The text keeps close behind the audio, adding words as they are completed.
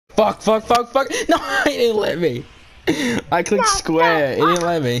Fuck. No, it didn't let me. I clicked square. It didn't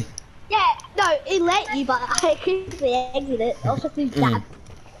let me. Yeah, no, it let you, but I quickly exited. I was just doing that.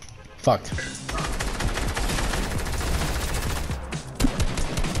 Fucked.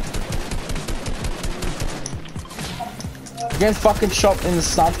 Get fucking shot in the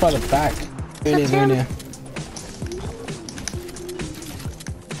side by the back. Unia.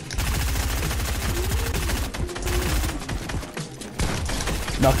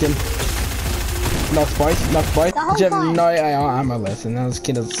 Knocked him. Knocked both. You have no AR ammo left, and now this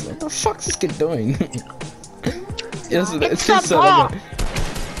kid is. What the fuck's this kid doing? This kid's so.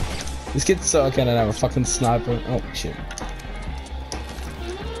 This kid's so okay. I don't have a fucking sniper. Oh shit.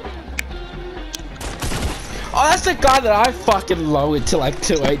 Oh, that's the guy that I fucking lowered to like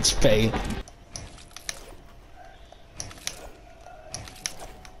 2 HP.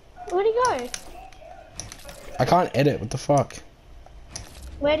 Where'd he go? I can't edit. What the fuck?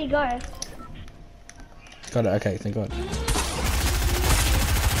 Where'd he go? Got it. Okay, thank God.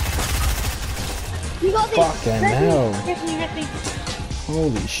 You got this. Fucking hell. Rip me.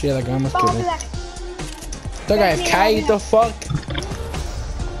 Holy shit, that guy must kill me. That guy have K, the fuck?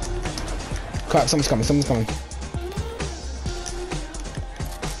 Crap, someone's coming.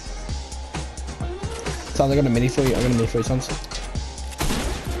 Sons, I got a mini for you, Sons.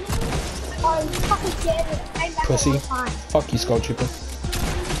 Oh, fucking scared it. Came back Pussy. all the time. Fuck you, Skull Trooper.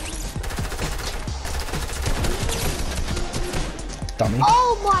 Dummy.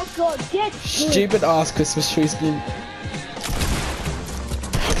 Oh my god, get Stupid ass Christmas tree skin.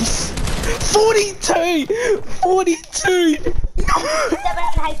 42! 42! 7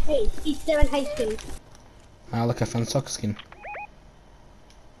 HP. He's 7 HP. Ah, look, I found soccer skin.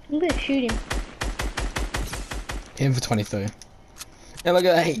 I'm gonna shoot him. Him for 23. And look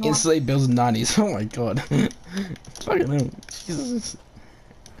at that, he instantly builds 90s. Oh my god. Fucking hell. Jesus.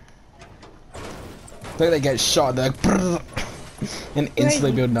 Look at they get shot, they're like, and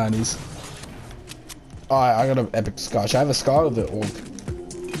instantly build 90s. Oh, I got an epic scar. Should I have a scar or the orb?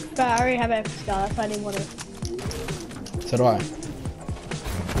 But I already have an epic scar, that's why I didn't want it. So do I.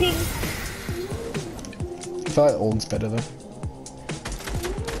 Ping. I feel like org's better though.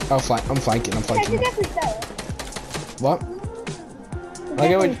 I'm flanking. I should definitely sell it. What?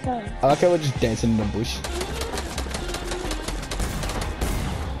 I like how we're just dancing in the bush.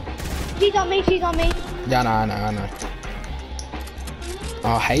 She's on me. Yeah, I know.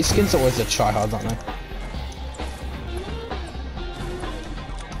 Oh, hay skins are always a tryhard, aren't they?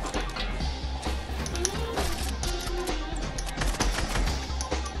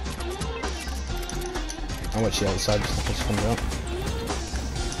 I'll watch the other side just in case it comes out.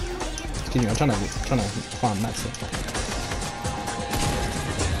 Excuse me, I'm trying to farm that stuff.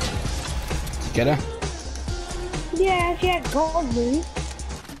 Did you get her? Yeah, she had gold loot.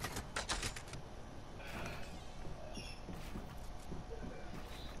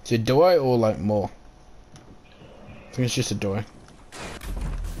 Is it a duo or like more? I think it's just a duo.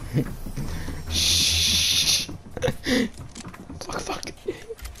 Shh. Fuck.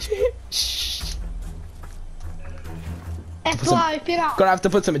 Shh. Gonna have to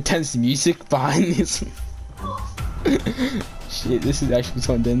put some intense music behind this. Shit, this is actually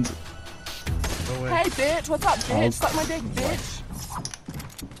so intense. Hey bitch, what's up bitch? Suck my dick bitch.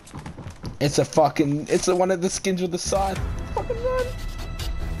 It's one of the skins with the side. Fucking run.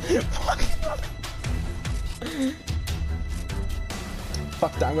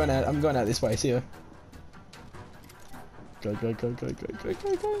 Fuck that, I'm going out this way, see ya. Go.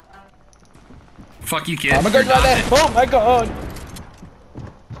 Fuck you, kid. Oh my god, right there! Oh my god!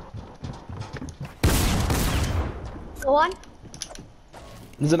 Go on.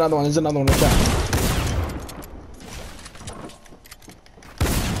 There's another one, watch out.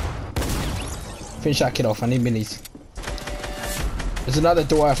 Finish that kid off, I need minis. There's another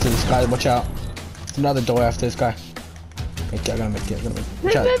door after this guy, watch out. There's another door after this guy. Okay, I'm gonna make it.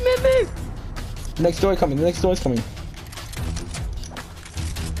 Watch out. Move. The next door is coming.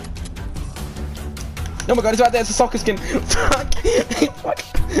 Oh my god, it's right there, it's a soccer skin. Fuck.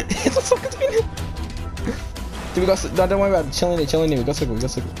 It's a soccer skin. Dude, no, don't worry about it. Chilling here. We got circle.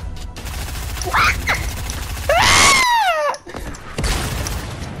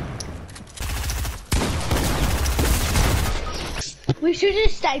 We should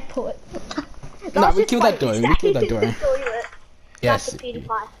just stay put. No, we killed that door. Yes.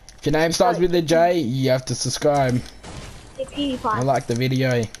 If If your name starts with a J, you have to subscribe. I like the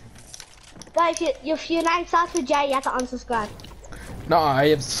video. No, if your name starts with J, you have to unsubscribe. No, I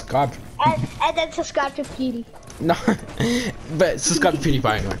have subscribed. And then subscribe to Pewdie. No, but subscribe to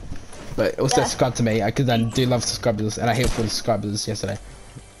PewDiePie anyway. But also subscribe to me, because I do love subscribers, and I hit 40 subscribers yesterday.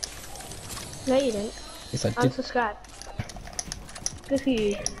 No, you didn't. Yes, I did. Unsubscribe. Good for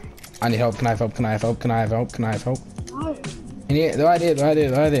you. I need help. Can I have help? Can I have help? Can I have help? Can I have help? No. Yeah, the idea, the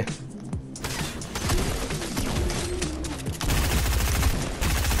idea, the idea.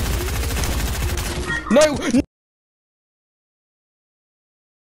 No!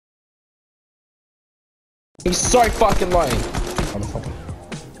 He's so fucking lying. Motherfucker.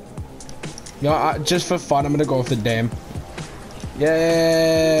 You know, just for fun, I'm gonna go off the dam.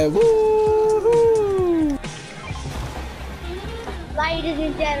 Yeah! Woo! Ladies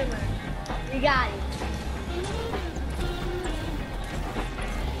and gentlemen, we got it.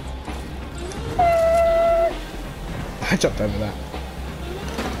 I jumped over that.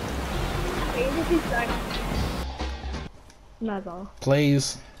 Never.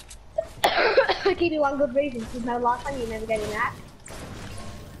 Please. I'll give you one good reason, because no last time you never getting that.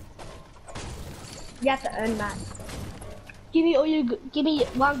 You have to earn that. Give me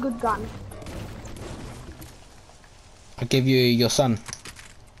one good gun. I'll give you your son.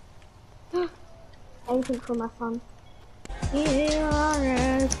 Anything for my son. There's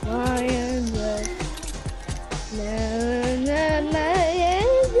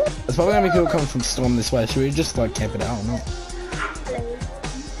probably gonna be people coming from storm this way. Should we just like camp it out or not?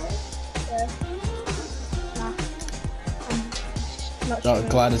 Oh,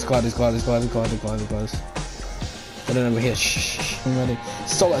 gliders. Get it over here. Shh. I'm ready.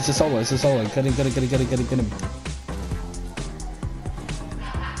 Solo, it's a solo. Get him.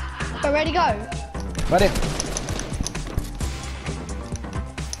 We're ready to go. Ready.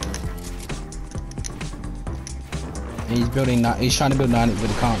 He's building that. He's trying to build 90, but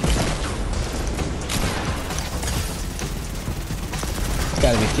he can't. It's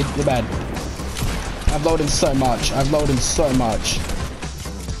gotta be kid. You're bad. I've loaded him so much.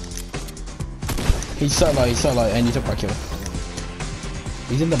 He's so low, and you took my kill.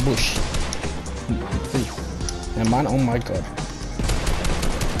 He's in the bush. And man, oh my god.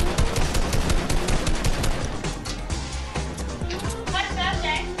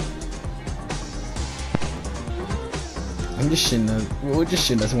 I'm just shitting. We're just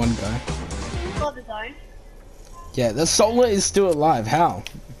shitting as one guy. For the zone. Yeah, the solar is still alive. How?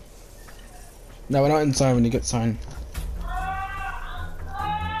 No, we're not in zone when you get zone.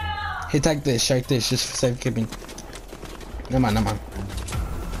 Here, take this, shake this, just for safekeeping. No man.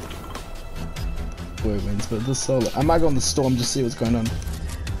 Where wins, but the solar. I might go on the storm just see what's going on.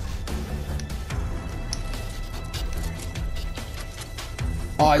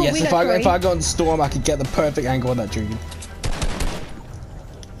 Oh Cool, yes, if I go on the storm, I could get the perfect angle on that dragon.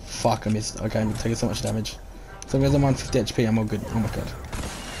 Fuck, I missed. Okay, I'm taking so much damage. So as I'm on 50 HP, I'm all good. Oh my god.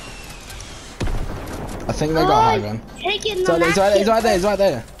 I think they got high gun. He's right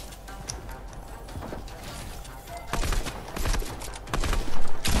there.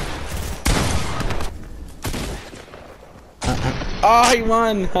 Oh, he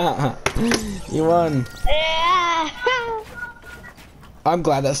won! He won. Yeah. I'm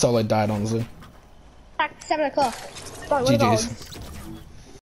glad that solo died, honestly. 7 o'clock. GG's.